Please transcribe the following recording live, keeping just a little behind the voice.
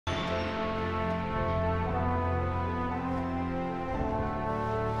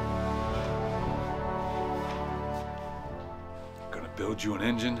build you an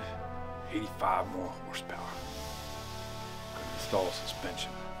engine, 85 more horsepower. Gonna install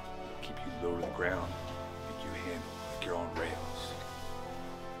suspension, keep you low to the ground, make you handle like you're on rails.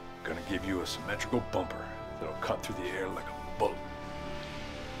 Gonna give you a symmetrical bumper that'll cut through the air like a bullet.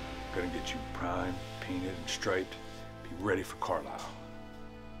 Gonna get you primed, painted, and striped. Be ready for Carlisle.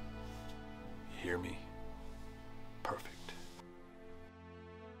 You hear me? Perfect.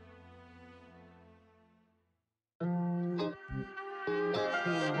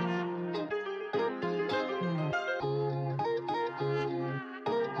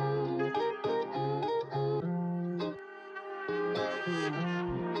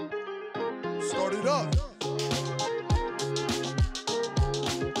 Start it up.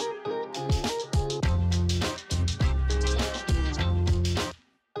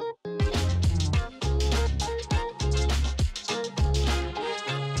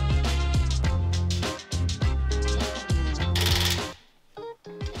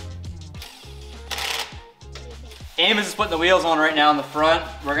 Amos is putting the wheels on right now in the front.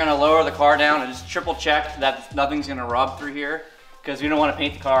 We're gonna lower the car down and just triple check that nothing's gonna rub through here, because we don't want to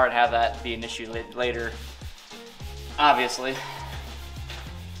paint the car and have that be an issue later, obviously.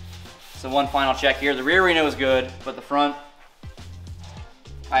 So one final check here. The rear we know is good, but the front,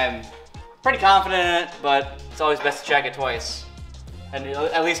 I am pretty confident in it, but it's always best to check it twice. And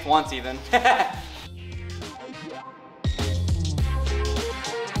at least once even.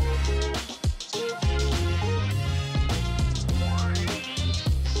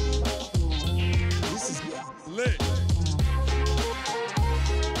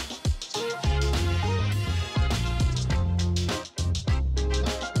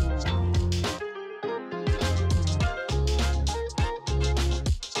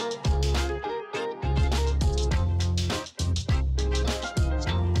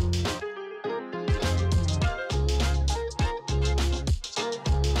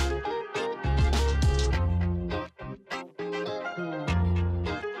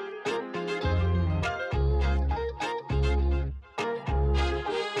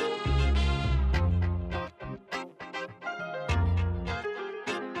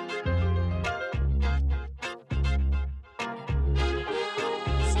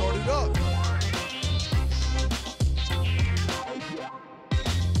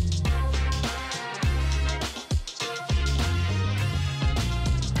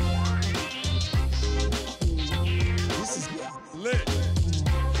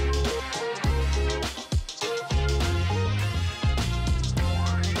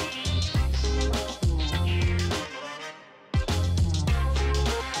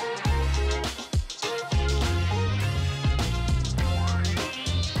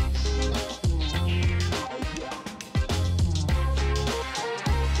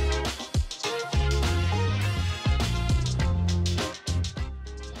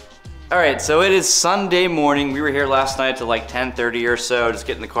 All right, so it is Sunday morning. We were here last night till like 10:30 or so, just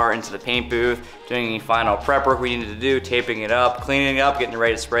getting the car into the paint booth, doing any final prep work we needed to do, taping it up, cleaning it up, getting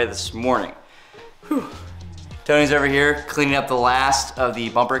ready to spray this morning. Whew. Tony's over here cleaning up the last of the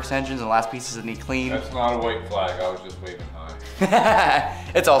bumper extensions and the last pieces that need cleaned. That's not a white flag, I was just waving high.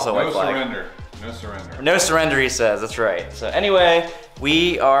 It's also a white flag. No surrender, no surrender. No surrender, he says, that's right. So anyway,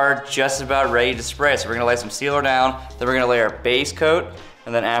 we are just about ready to spray. So we're gonna lay some sealer down, then we're gonna lay our base coat,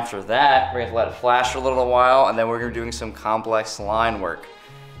 and then after that, we're gonna let it flash for a little while, and then we're gonna be doing some complex line work.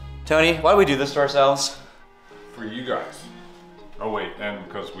 Tony, why do we do this to ourselves? For you guys. Oh wait, and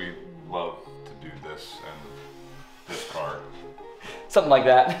because we love to do this and this car. Something like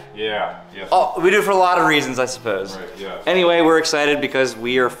that. Yeah, yes. Oh, we do it for a lot of reasons, I suppose. Right, yeah. Anyway, we're excited because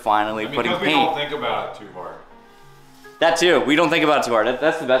we are finally putting paint. Because we don't think about it too hard. That too, we don't think about it too hard.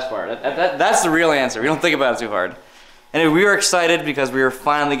 That's the best part. That's the real answer. We don't think about it too hard. And we are excited because we are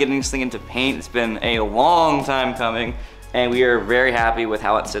finally getting this thing into paint. It's been a long time coming, and we are very happy with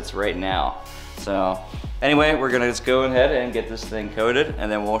how it sits right now. So anyway, we're gonna just go ahead and get this thing coated,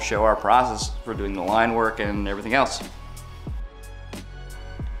 and then we'll show our process for doing the line work and everything else.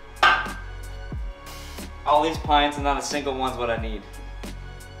 All these pints and not a single one's what I need.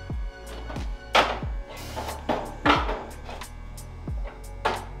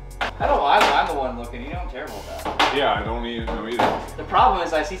 I don't know why I'm the one looking, you know I'm terrible at that. Yeah, I don't even know either. The problem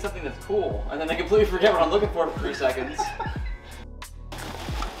is I see something that's cool, and then I completely forget what I'm looking for 3 seconds.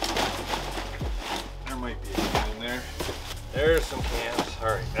 There might be a can in there. There's some cans. All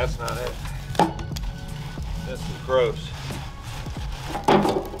right, that's not it. This is gross.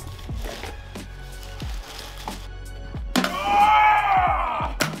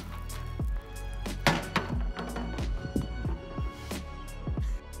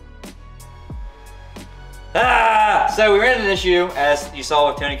 Ah! so we ran into an issue, as you saw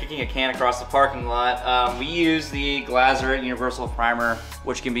with Tony kicking a can across the parking lot. We use the Glazerite Universal Primer,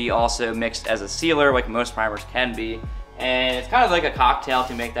 which can be also mixed as a sealer, like most primers can be. And it's kind of like a cocktail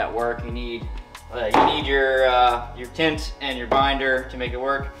to make that work. You need your tint and your binder to make it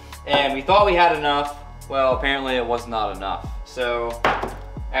work. And we thought we had enough. Well, apparently it was not enough. So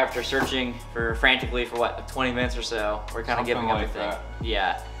after searching frantically for what, 20 minutes or so, we're kind of giving up the thing.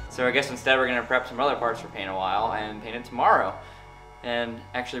 Yeah. So I guess instead we're gonna prep some other parts for paint a while and paint it tomorrow. And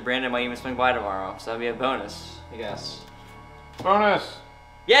actually Brandon might even swing by tomorrow, so that'd be a bonus, I guess. Bonus!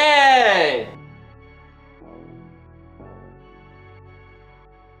 Yay!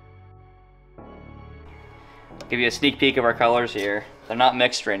 Give you a sneak peek of our colors here. They're not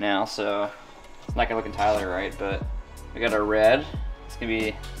mixed right now, so it's not gonna look entirely right, but we got our red. It's gonna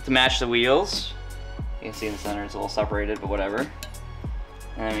be to match the wheels. You can see in the center it's a little separated, but whatever.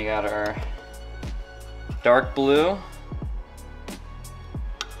 And then we got our dark blue.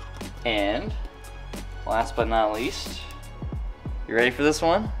 And last but not least, you ready for this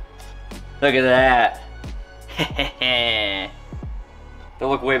one? Look at that. They'll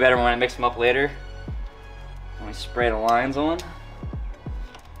look way better when I mix them up later. Let me spray the lines on.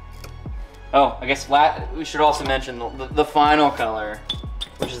 Oh, I guess we should also mention the final color,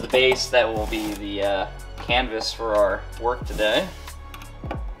 which is the base that will be the canvas for our work today.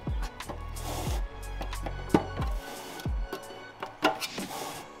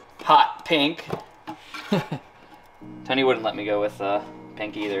 Hot pink. Tony wouldn't let me go with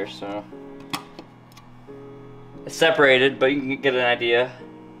pink either, so. It's separated, but you can get an idea.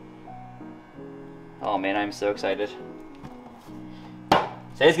 Oh man, I'm so excited.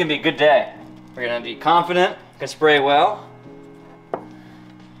 Today's gonna be a good day. We're gonna be confident, gonna spray well.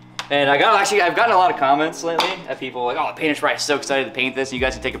 And I've gotten a lot of comments lately of people like, oh, the painter's right, so excited to paint this, and you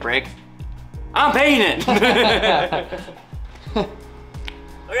guys can take a break. I'm painting it!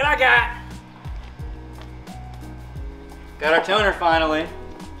 Look at that guy! Got our toner finally.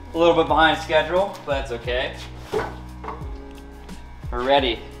 A little bit behind schedule, but that's okay. We're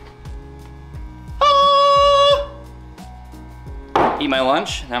ready. Eat my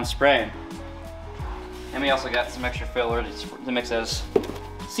lunch, and I'm spraying. And we also got some extra filler to mix as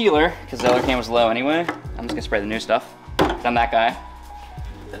sealer, because the other can was low anyway. I'm just gonna spray the new stuff. I'm that guy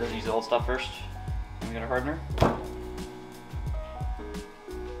that doesn't use the old stuff first. Then we got our hardener.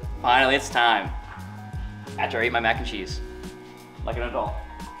 Finally, it's time. After I eat my mac and cheese, like an adult.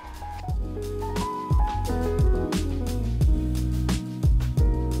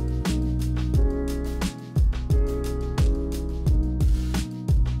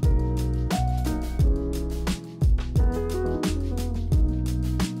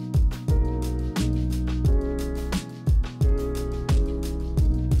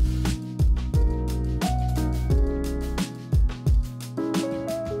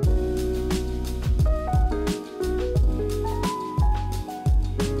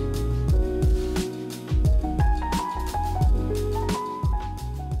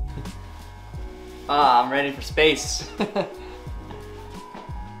 Ah, I'm ready for space.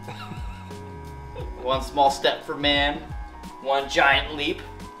 One small step for man, one giant leap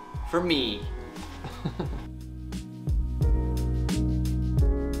for me.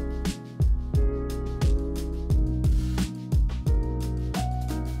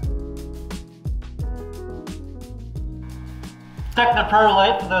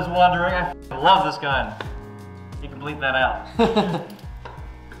 Technoperlite, for those wondering, I love this gun. You can bleep that out.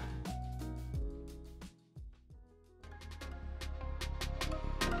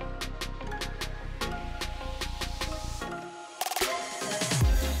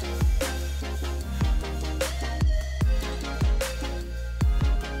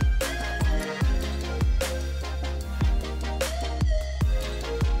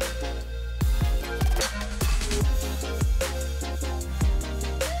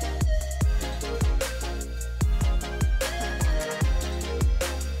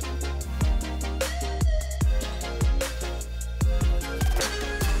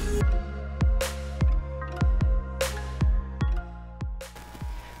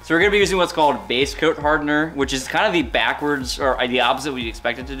 So we're gonna be using what's called base coat hardener, which is kind of the backwards, or the opposite we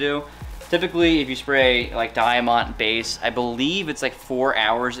expect it to do. Typically, if you spray like Diamond base, I believe it's like 4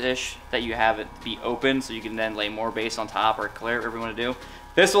 hours-ish that you have it be open, so you can then lay more base on top or clear, whatever you wanna do.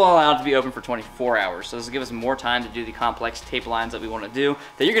 This will allow it to be open for 24 hours, so this will give us more time to do the complex tape lines that we wanna do,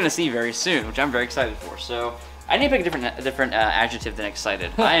 that you're gonna see very soon, which I'm very excited for. So I need to pick a different adjective than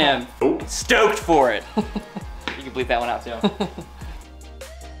excited. I am stoked for it. You can bleep that one out too.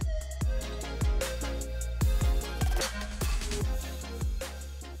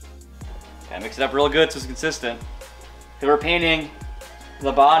 Okay, mix it up real good so it's consistent. Because we're painting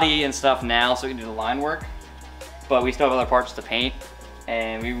the body and stuff now so we can do the line work, but we still have other parts to paint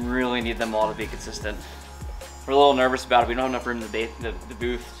and we really need them all to be consistent. We're a little nervous about it. We don't have enough room in the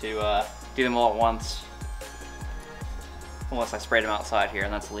booth to do them all at once. Unless I sprayed them outside here,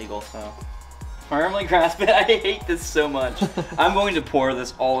 and that's legal, so. Firmly grasp it. I hate this so much. I'm going to pour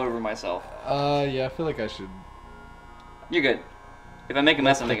this all over myself. Yeah, I feel like I should. You're good. If I make a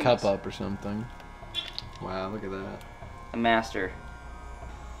mess, I'm making a mess. Cup up or something. Wow, look at that. A master.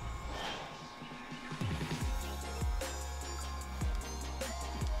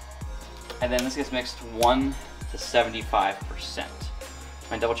 And then this gets mixed 1 to 75%.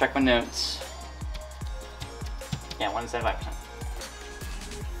 I double check my notes. Yeah, 1 to 75%.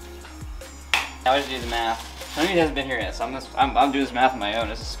 Now I just do the math. Tony hasn't been here yet, so I'm doing this math on my own.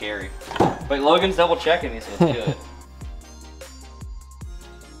 This is scary. But Logan's double checking me, so let's do it.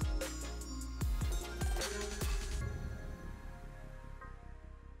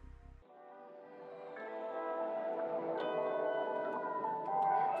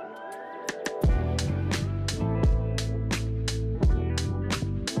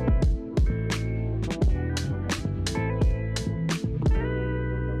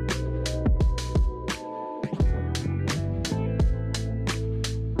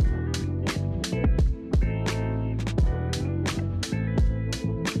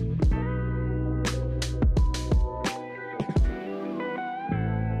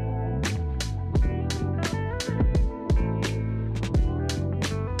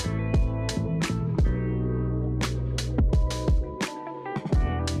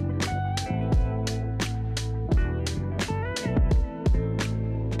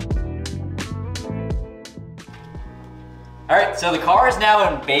 All right, so the car is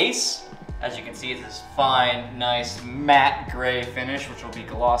now in base. As you can see, it's this fine, nice, matte gray finish, which will be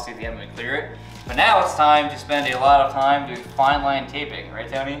glossy at the end when we clear it. But now it's time to spend a lot of time doing fine line taping,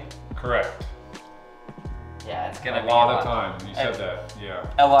 right, Tony? Correct. Yeah, it's gonna be a lot of time. You said that, yeah.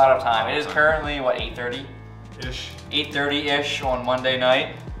 A lot of time. It is currently, what, 8:30? Ish. 8:30-ish on Monday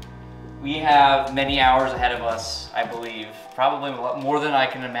night. We have many hours ahead of us, I believe. Probably a lot more than I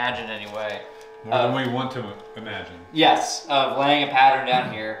can imagine anyway. More than we want to imagine. Yes, of laying a pattern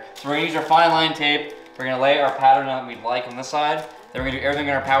down here. So we're gonna use our fine line tape. We're gonna lay our pattern that we'd like on this side. Then we're gonna do everything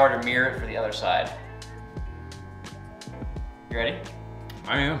in our power to mirror it for the other side. You ready?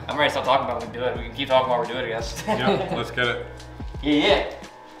 I am. I'm ready to stop talking about it. We can do it. We can keep talking while we're doing it, I guess. Yep, let's get it. Yeah.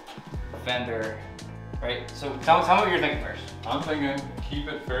 Fender. Right, so tell me what you're thinking first. I'm thinking keep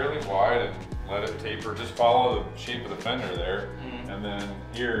it fairly wide and let it taper. Just follow the shape of the fender there. And then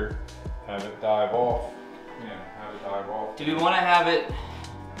here, have it dive off. Yeah, have it dive off. Do we want to have it,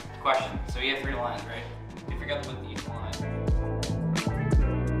 question, so we have 3 lines, right? We forgot the width of each line.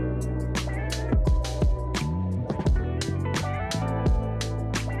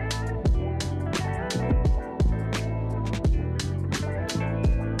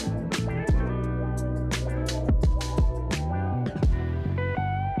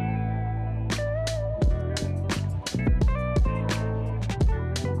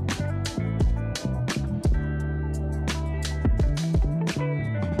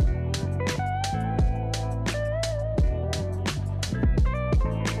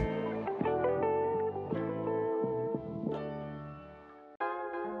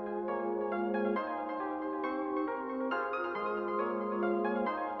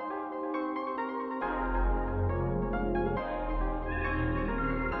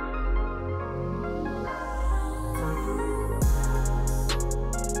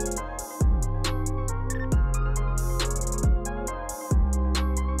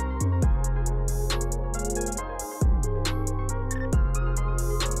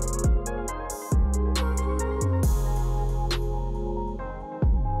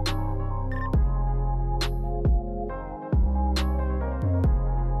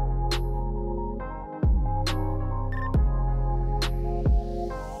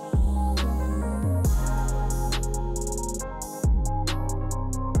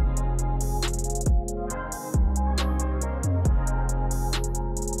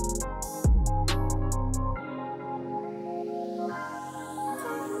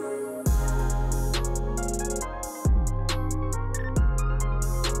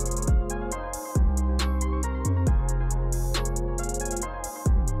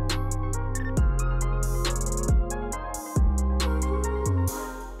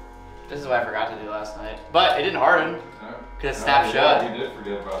 What I forgot to do last night. But it didn't harden, because it snapped shut. You did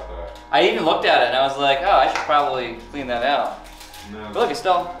forget about that. I even looked at it and I was like, oh, I should probably clean that out. No. But look, it's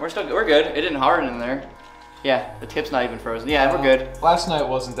we're good. It didn't harden in there. Yeah, the tip's not even frozen. Yeah, we're good. Last night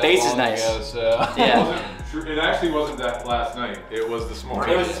wasn't that Base long is nice. ago, so. Yeah. It wasn't It actually wasn't that last night. It was this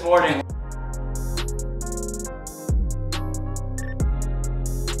morning. It was this morning.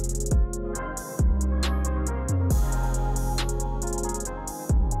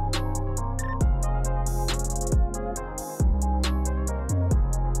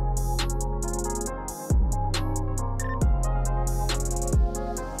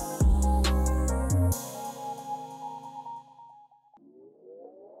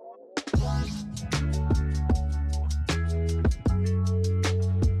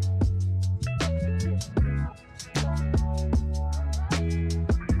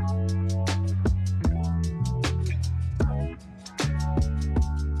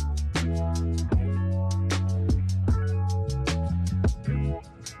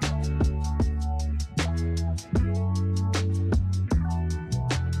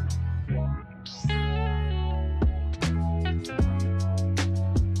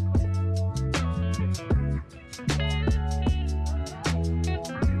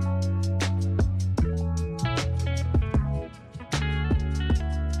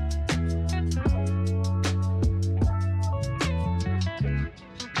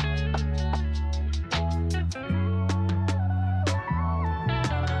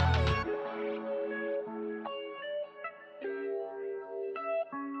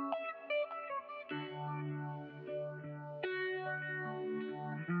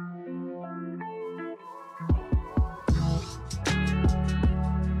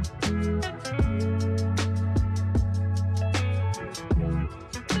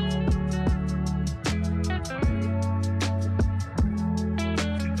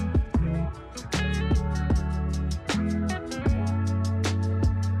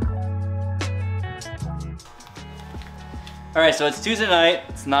 All right, so it's Tuesday night,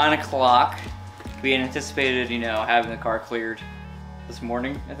 it's 9 o'clock. We had anticipated, you know, having the car cleared this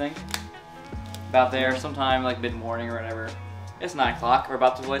morning, I think. About there, sometime like mid-morning or whatever. It's 9 o'clock, we're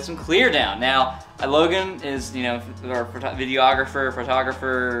about to lay some clear down. Now, Logan is, you know, our videographer,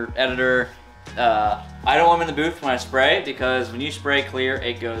 photographer, editor. I don't want him in the booth when I spray because when you spray clear,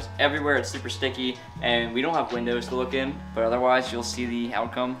 it goes everywhere, it's super sticky, and we don't have windows to look in, but otherwise you'll see the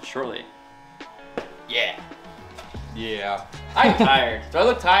outcome shortly. Yeah. Yeah. I'm tired. Do I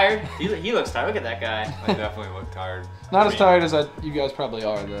look tired? He looks tired. Look at that guy. I definitely look tired. Not as tired as you guys probably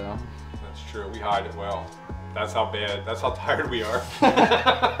are, though. That's true. We hide it well. That's how bad. That's how tired we are.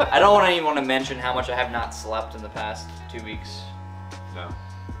 I don't even want to mention how much I have not slept in the past 2 weeks.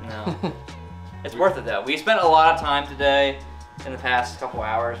 No. It's worth it though. We spent a lot of time today in the past couple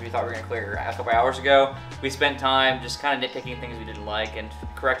hours. We thought we were gonna clear a couple hours ago. We spent time just kind of nitpicking things we didn't like and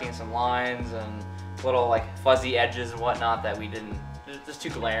correcting some lines and little like fuzzy edges and whatnot that we didn't, just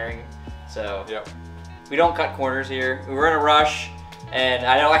too glaring. So yep. We don't cut corners here. We were in a rush, and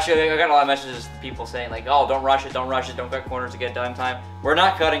I know actually I got a lot of messages to people saying like, oh, don't rush it, don't cut corners to get done in time. We're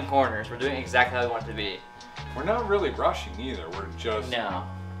not cutting corners. We're doing exactly how we want it to be. We're not really rushing either. We're just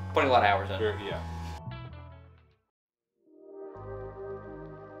putting a lot of hours in. Yeah.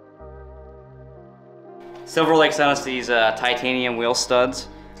 Silver Lake sent us these titanium wheel studs.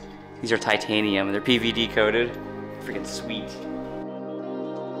 These are titanium, they're PVD coated. Freaking sweet.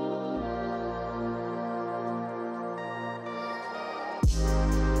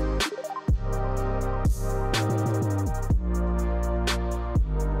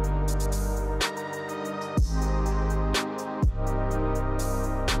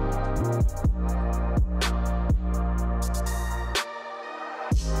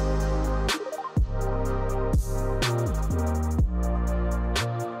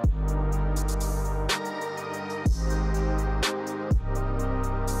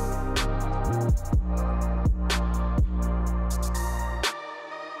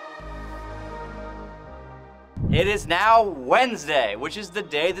 It is now Wednesday, which is the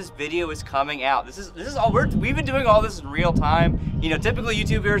day this video is coming out. This is all we've been doing all this in real time. You know, typically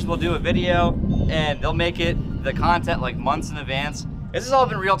YouTubers will do a video and they'll make the content like months in advance. This has all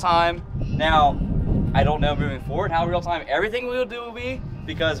been real time. Now, I don't know moving forward how real time everything we'll do will be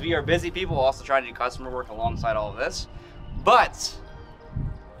because we are busy people also trying to do customer work alongside all of this. But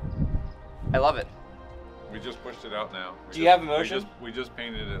I love it. We just pushed it out now. Do you have emotion? We just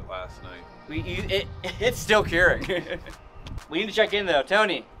painted it last night. It's still curing. We need to check in though.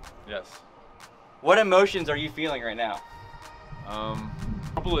 Tony. Yes. What emotions are you feeling right now? A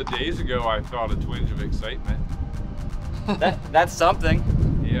couple of days ago, I felt a twinge of excitement. That's something.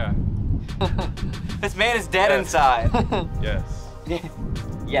 Yeah. This man is dead inside. Yes.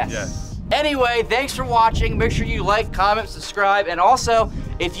 Yes. Anyway, thanks for watching. Make sure you like, comment, subscribe, and also,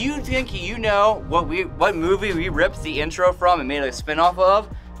 if you think you know what movie we ripped the intro from and made a spin-off of,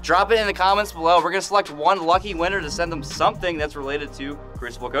 Drop it in the comments below. We're gonna select one lucky winner to send them something that's related to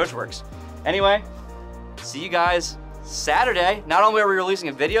Crucible Coachworks. Anyway, see you guys Saturday. Not only are we releasing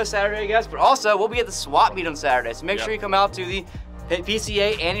a video Saturday, guys, but also we'll be at the swap meet on Saturday. So make sure you come out to the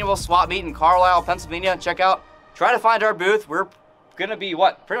PCA annual swap meet in Carlisle, Pennsylvania. Check out, try to find our booth. We're gonna be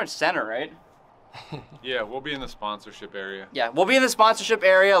what? Pretty much center, right? Yeah, we'll be in the sponsorship area. Yeah, we'll be in the sponsorship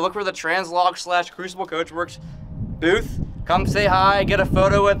area. Look for the Translog / Crucible Coachworks booth. Come say hi, get a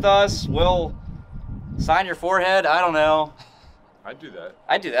photo with us. We'll sign your forehead. I don't know. I'd do that.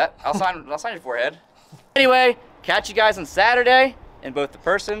 I'd do that. I'll sign your forehead. Anyway, catch you guys on Saturday in both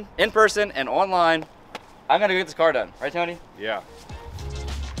in person and online. I'm gonna go get this car done. Right, Tony? Yeah.